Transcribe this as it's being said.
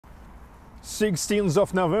16th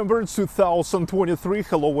of November 2023.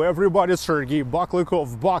 Hello everybody, Sergey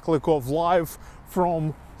Baklikov live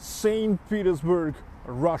from St. Petersburg,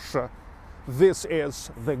 Russia. This is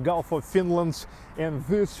the Gulf of Finland and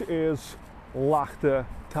this is Lakhta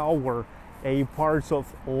Tower, a part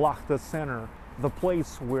of Lakhta Centre, the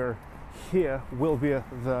place where here will be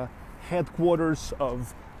the headquarters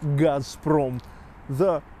of Gazprom,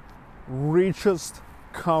 the richest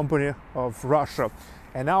company of Russia.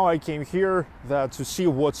 And now I came here to see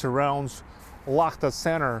what's around Lakhta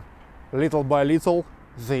Centre. Little by little,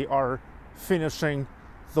 they are finishing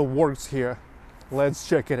the works here. Let's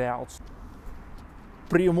check it out.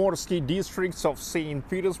 Primorsky districts of St.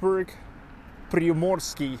 Petersburg.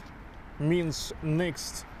 Primorsky means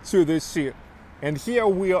next to the sea. And here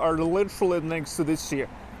we are literally next to the sea.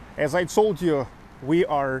 As I told you, we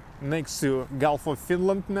are next to Gulf of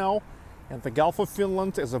Finland now. And the Gulf of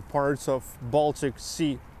Finland is a part of Baltic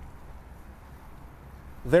Sea.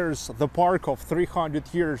 There's the park of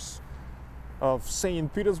 300 years of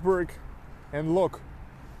St. Petersburg. And look,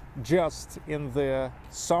 just in the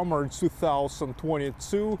summer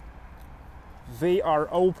 2022, they are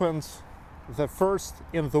opened the first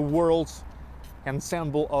in the world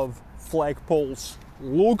ensemble of flagpoles.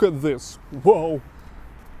 Look at this, whoa!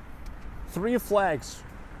 3 flags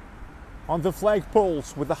on the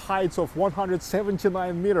flagpoles with a height of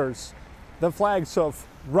 179 meters. The flags of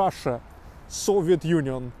Russia, Soviet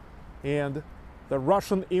Union, and the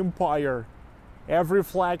Russian Empire. Every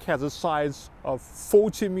flag has a size of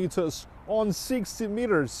 40 meters on 60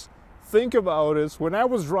 meters. Think about it. When I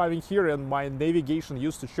was driving here and my navigation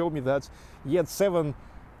used to show me that yet 7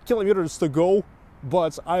 kilometers to go,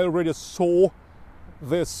 but I already saw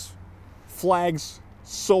these flags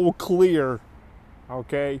so clear.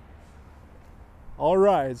 Okay. All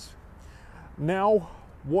right, now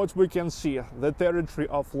what we can see, the territory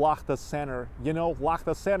of Lakhta Centre. You know,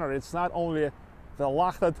 Lakhta Centre, it's not only the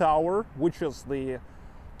Lakhta Tower, which is the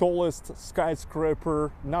tallest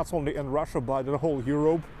skyscraper, not only in Russia, but in whole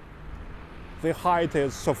Europe. The height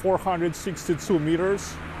is 462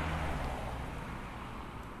 meters.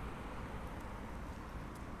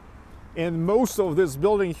 And most of this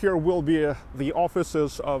building here will be the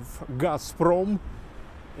offices of Gazprom.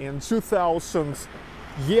 In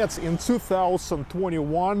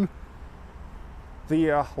 2021,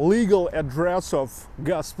 the legal address of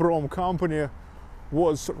Gazprom company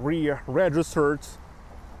was re-registered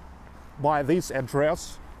by this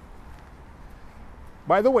address.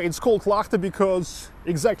 By the way, it's called Lakhta because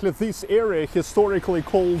exactly this area historically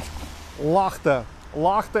called Lakhta.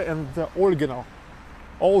 Lakhta and Olgino.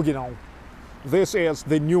 This is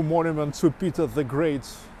the new monument to Peter the Great,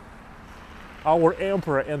 our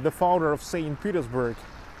emperor and the founder of St. Petersburg.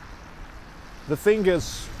 The thing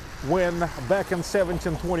is, when back in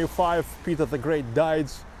 1725 Peter the Great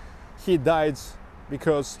died, he died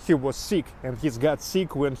because he was sick, and he got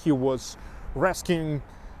sick when he was rescuing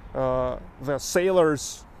the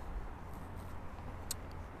sailors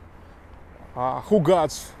who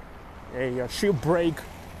got a shipwreck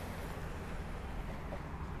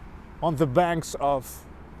on the banks of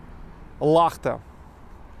Lakhta.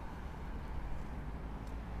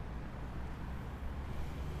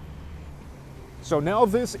 So now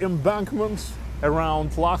this embankment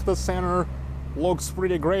around Lakhta Centre looks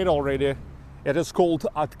pretty great already. It is called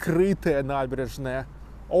Открытая набережная,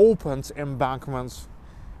 opened embankment.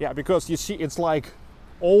 Yeah, because you see, it's like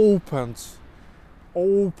opened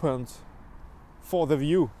for the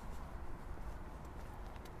view.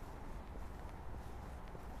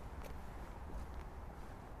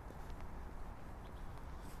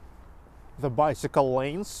 The bicycle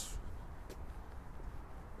lanes.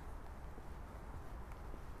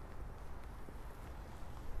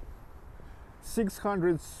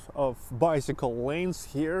 Hundreds of bicycle lanes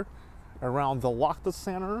here around the Lakhta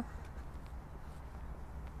Centre.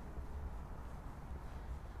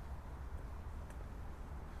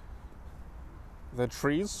 The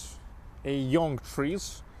trees, young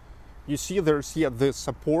trees. You see there's yet the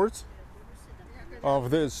support of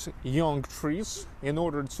these young trees in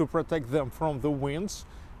order to protect them from the winds.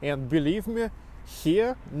 And believe me,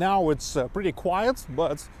 here now it's pretty quiet,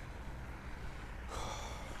 but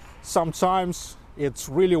sometimes it's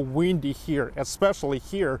really windy here, especially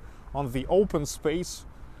here on the open space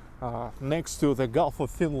next to the Gulf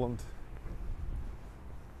of Finland.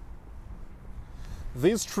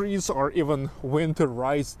 These trees are even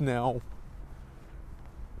winterized now.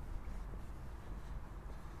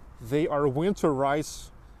 They are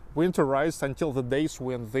winterized until the days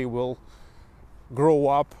when they will grow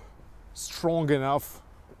up strong enough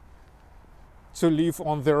to live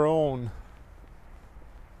on their own.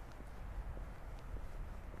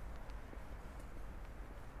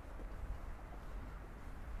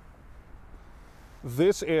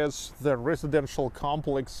 This is the residential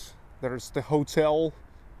complex. There's the hotel,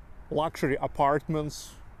 luxury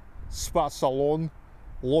apartments, spa salon,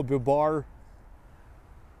 lobby bar,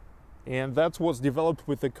 and that was developed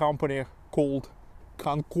with a company called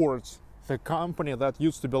Concord, the company that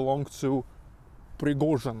used to belong to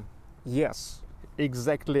Prigozhin. Yes,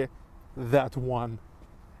 exactly that one.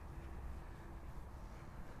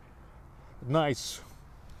 Nice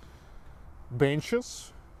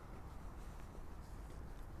benches.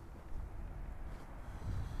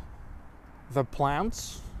 The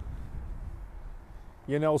plants,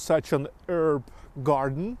 you know, such an herb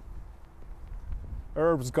garden.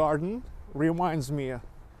 Herbs garden reminds me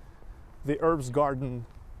the herbs garden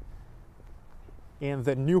in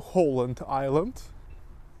the New Holland Island.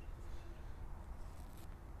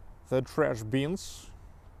 The trash bins,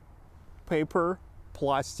 paper,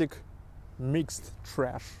 plastic, mixed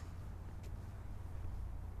trash.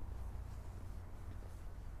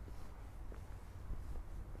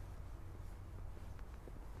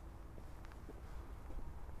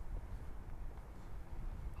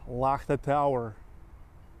 Lakhta Tower.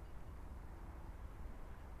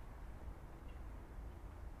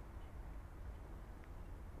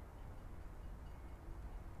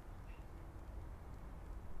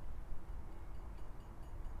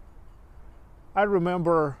 I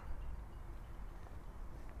remember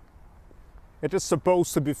it is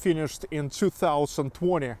supposed to be finished in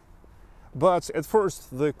 2020, but at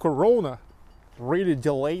first the corona really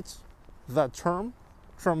delayed that term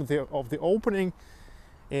of the opening,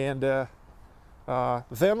 and then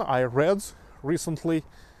I read recently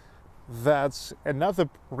that another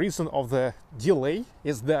reason of the delay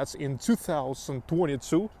is that in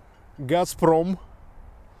 2022 Gazprom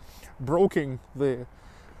broking the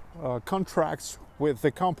contracts with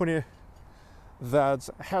the company that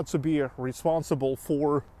had to be responsible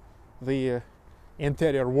for the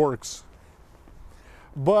interior works.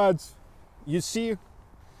 But you see,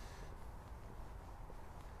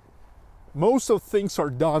 most of things are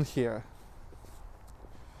done here,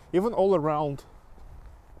 even all around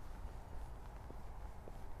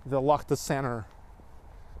the Lakhta Centre.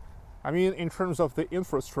 I mean, in terms of the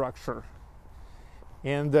infrastructure.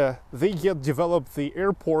 And they get developed the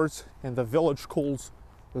airport in the village called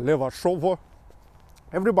Levashovo.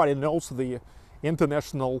 Everybody knows the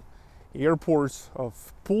international airport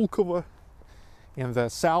of Pulkovo in the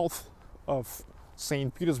south of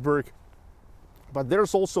St Petersburg. But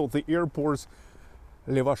there's also the airport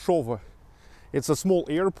Levashovo. It's a small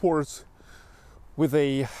airport with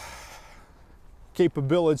a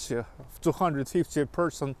capability of 250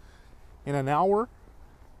 person in an hour.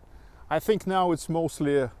 I think now it's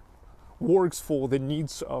mostly works for the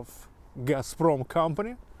needs of Gazprom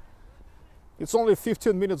company. It's only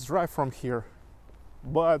 15 minutes drive from here,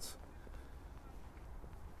 but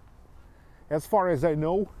as far as I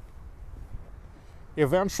know,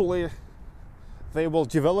 eventually they will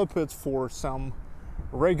develop it for some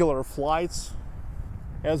regular flights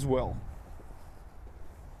as well.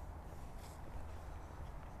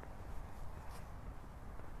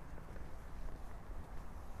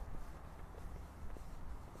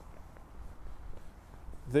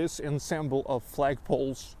 This ensemble of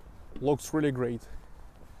flagpoles looks really great.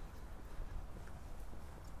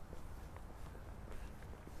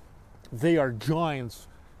 They are giants.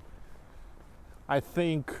 I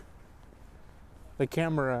think the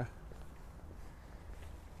camera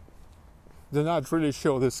did not really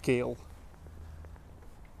show the scale.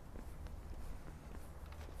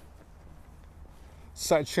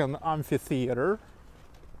 Such an amphitheater.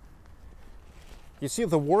 You see,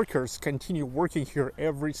 the workers continue working here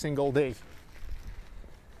every single day.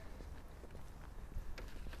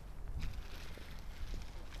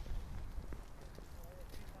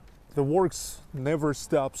 The works never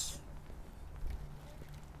stops.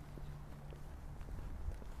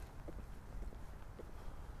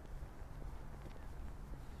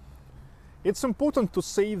 It's important to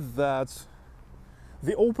say that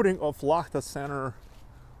the opening of Lakhta Centre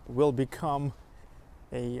will become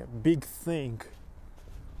a big thing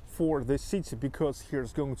for the city, because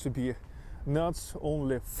here's going to be not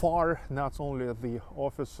only the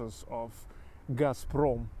offices of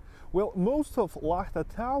Gazprom. Well, most of Lakhta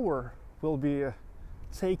Tower will be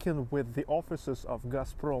taken with the offices of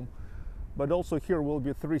Gazprom, but also here will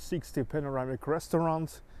be 360 panoramic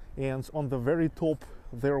restaurant, and on the very top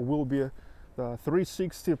there will be the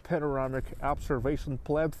 360 panoramic observation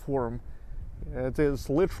platform. It is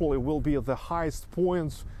literally will be the highest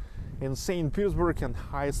point in St. Petersburg and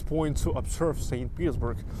highest point to observe St.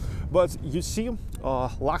 Petersburg. But you see,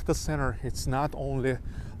 Lakhta Centre, it's not only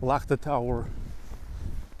Lakhta Tower,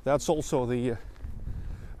 that's also the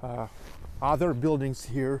other buildings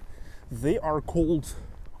here, they are called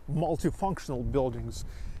multifunctional buildings.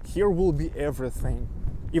 Here will be everything,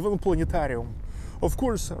 even planetarium. Of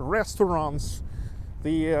course, restaurants,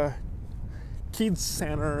 the kids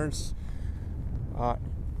centers,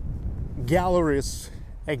 galleries,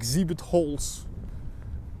 exhibit halls,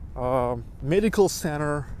 medical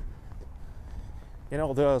center, you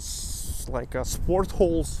know, there's like sport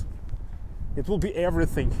halls. It will be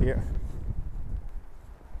everything here.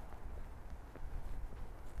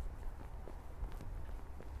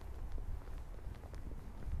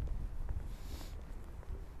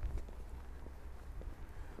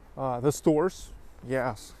 The stores,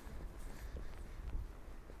 yes.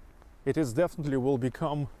 It is definitely will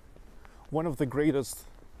become one of the greatest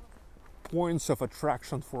points of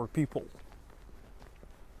attraction for people,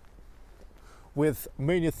 with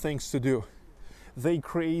many things to do. They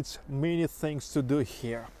create many things to do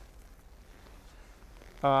here.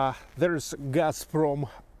 There's Gazprom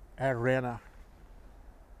Arena.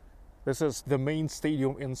 This is the main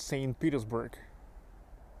stadium in St. Petersburg.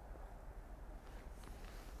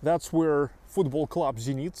 That's where football club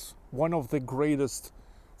Zenit, one of the greatest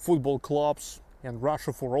football clubs in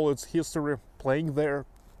Russia for all its history, playing there.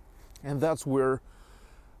 And that's where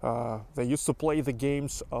they used to play the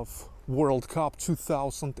games of World Cup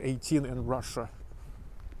 2018 in Russia.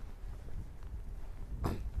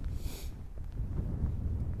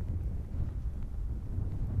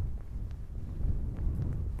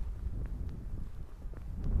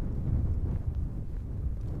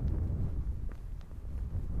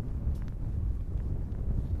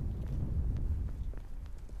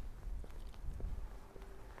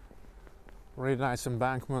 Really nice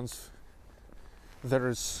embankments. There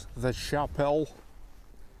is the chapel.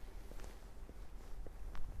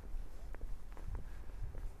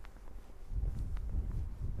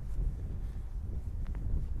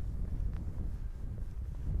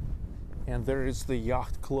 And there is the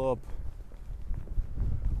yacht club.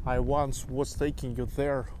 I once was taking you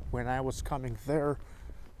there when I was coming there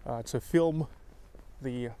to film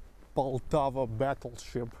the Poltava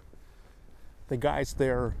battleship. The guys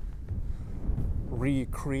there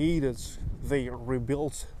recreated, they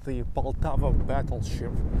rebuilt the Poltava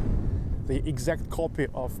battleship, the exact copy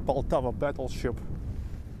of Poltava battleship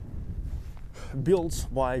built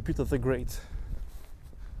by Peter the Great.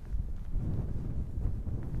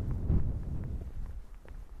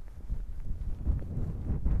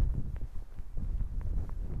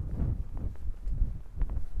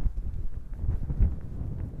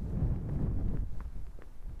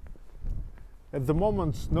 At the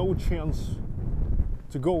moment, no chance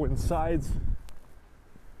to go inside.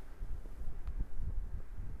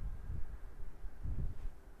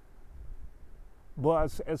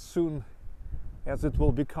 But as soon as it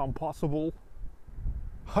will become possible,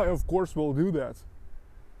 I of course will do that.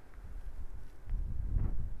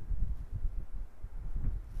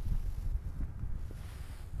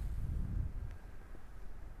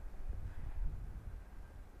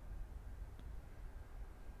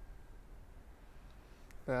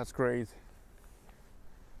 That's great.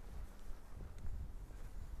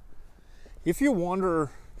 If you wonder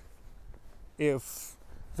if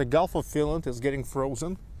the Gulf of Finland is getting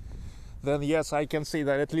frozen, then yes, I can say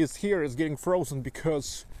that at least here it's getting frozen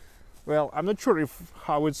because, well, I'm not sure if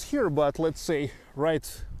how it's here, but let's say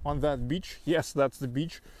right on that beach, yes, that's the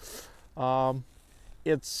beach,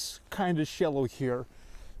 it's kind of shallow here.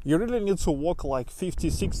 You really need to walk like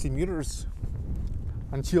 50-60 meters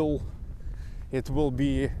until it will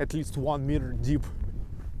be at least 1 meter deep.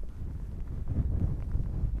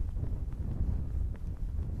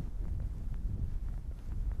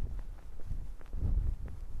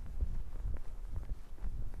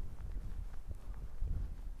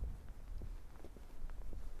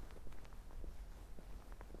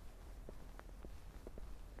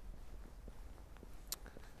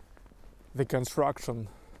 The construction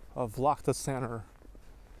of Lakhta Centre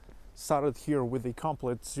started here with a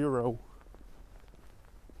complete zero,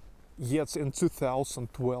 yet in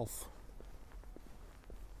 2012.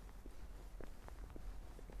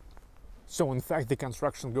 So in fact the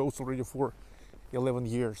construction goes already for 11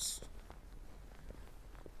 years.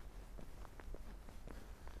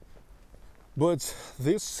 But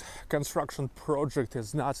this construction project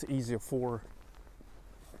is not easy for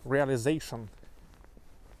realization.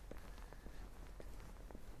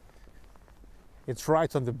 It's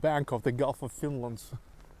right on the bank of the Gulf of Finland.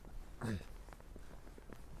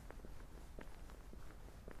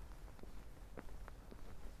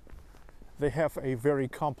 They have a very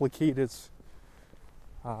complicated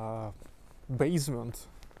basement,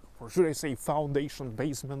 or should I say foundation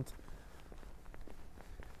basement.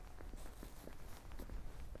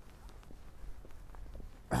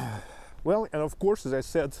 Well, and of course, as I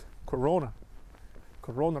said, Corona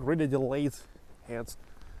really delayed it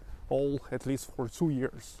all, at least for 2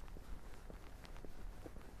 years.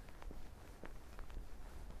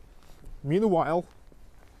 Meanwhile,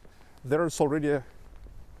 there's already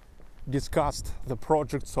discussed the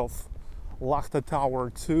projects of Lakhta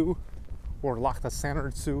Tower 2 or Lakhta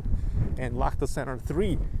Centre 2 and Lakhta Centre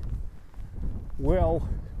 3. Well,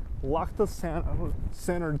 Lakhta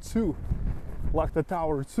Centre 2, Lakhta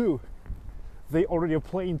Tower 2, they already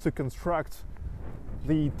plan to construct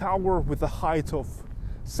the tower with a height of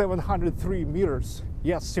 703 meters.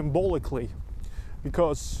 Yes, symbolically,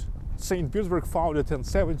 because St. Petersburg founded in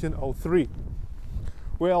 1703.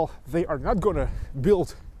 Well, they are not gonna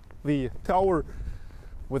build the tower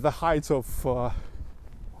with a height of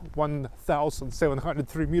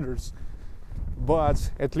 1,703 meters, but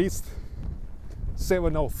at least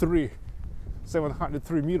 703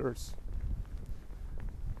 meters.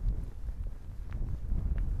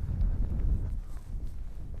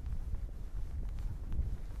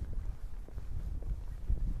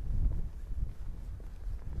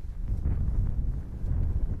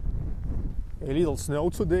 A little snow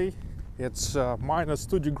today. It's minus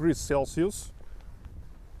 2 degrees Celsius.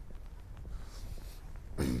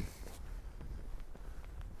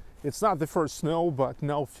 It's not the first snow, but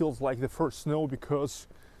now feels like the first snow because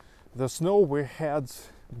the snow we had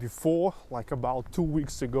before, like about 2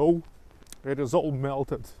 weeks ago, it is all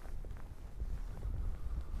melted.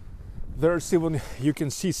 There's even, you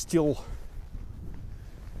can see still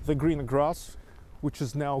the green grass, which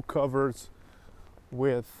is now covered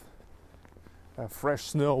with fresh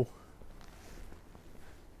snow.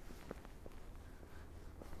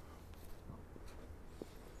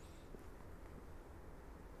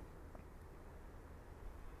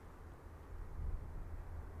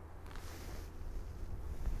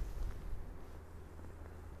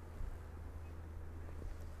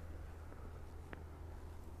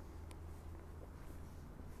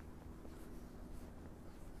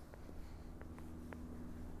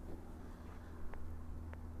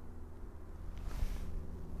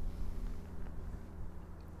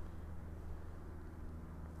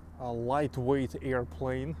 A lightweight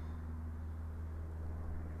airplane.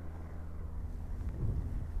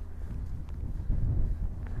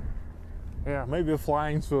 Yeah, maybe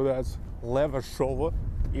flying to that Levashovo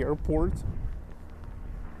airport.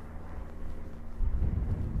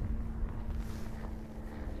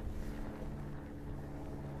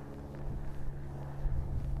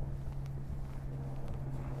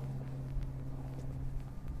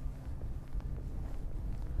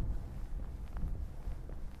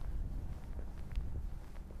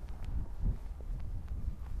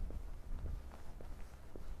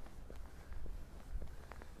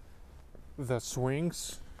 The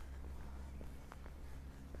swings.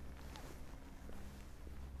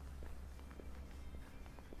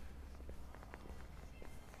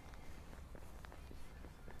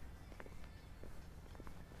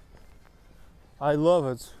 I love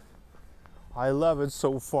it. I love it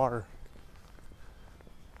so far.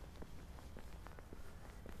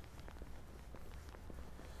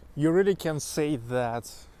 You really can say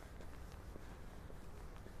that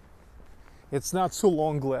it's not too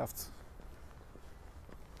long left.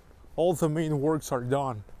 All the main works are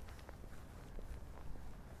done.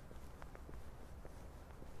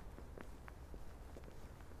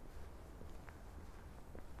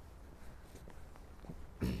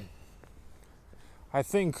 I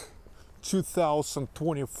think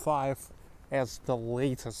 2025 as the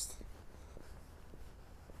latest,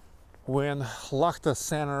 when Lakhta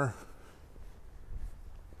Centre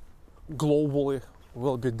globally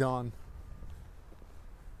will be done.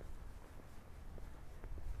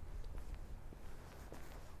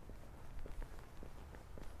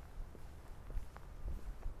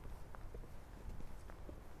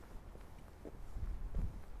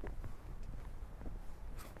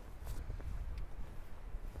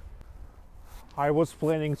 I was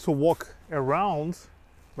planning to walk around,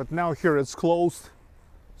 but now here it's closed,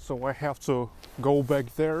 so I have to go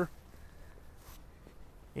back there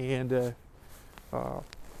and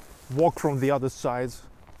walk from the other side,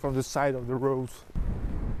 from the side of the road.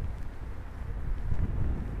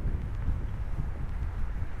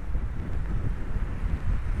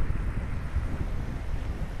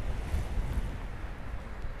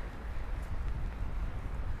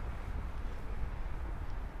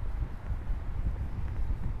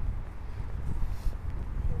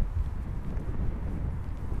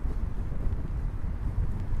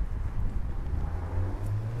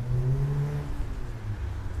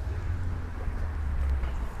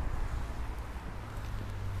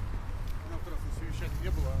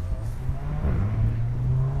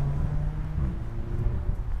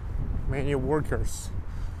 many workers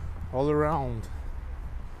all around.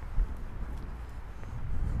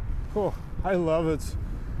 Oh, I love it.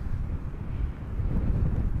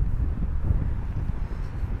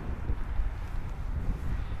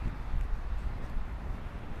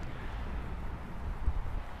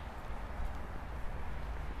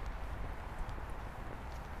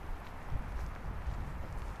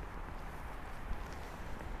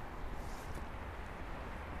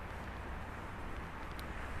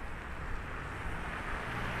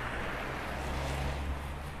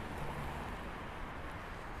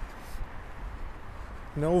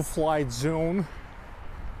 No flight zone.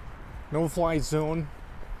 No flight zone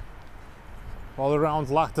all around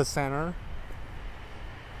Lakhta Centre.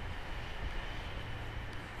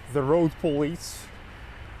 The road police.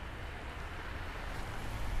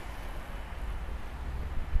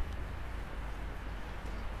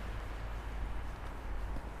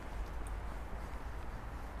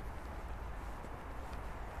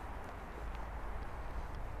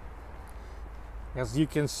 As you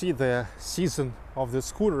can see, the season of the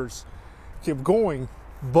scooters keep going,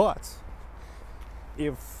 but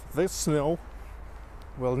if this snow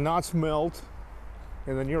will not melt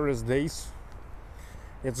in the nearest days,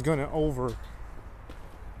 it's gonna over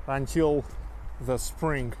until the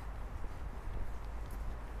spring.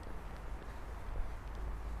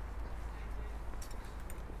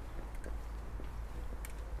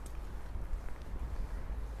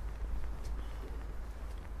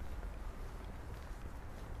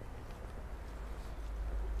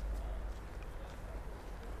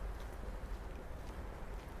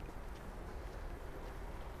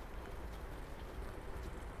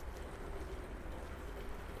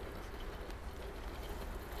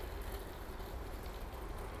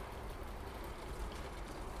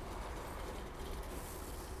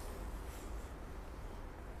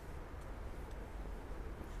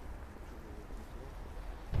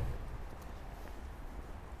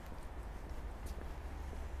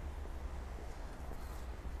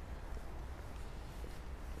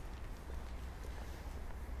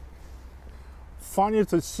 Funny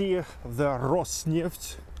to see the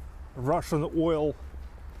Rosneft, Russian oil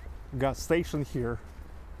gas station here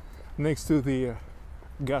next to the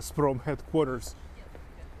Gazprom headquarters.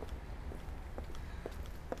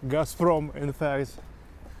 Gazprom, in fact,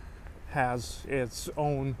 has its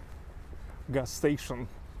own gas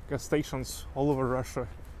stations all over Russia.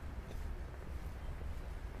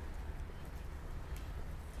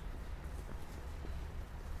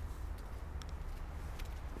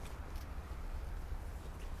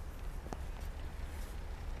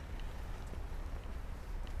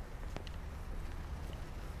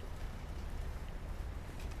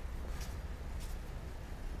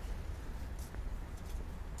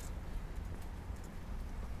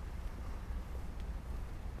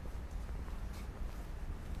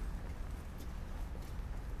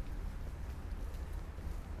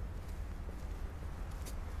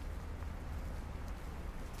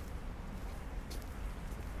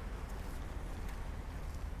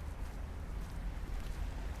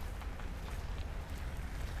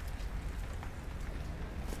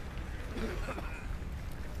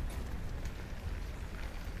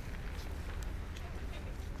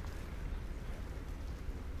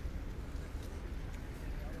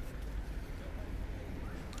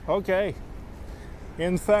 Okay,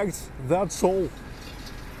 in fact, that's all.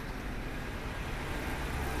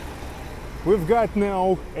 We've got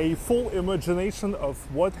now a full imagination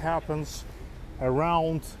of what happens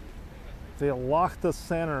around the Lakhta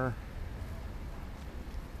Centre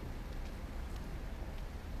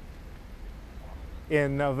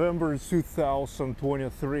in November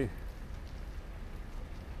 2023.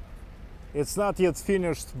 It's not yet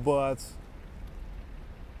finished, but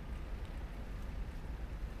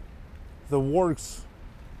the work's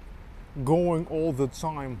going all the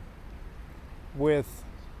time with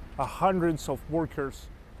hundreds of workers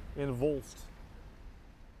involved.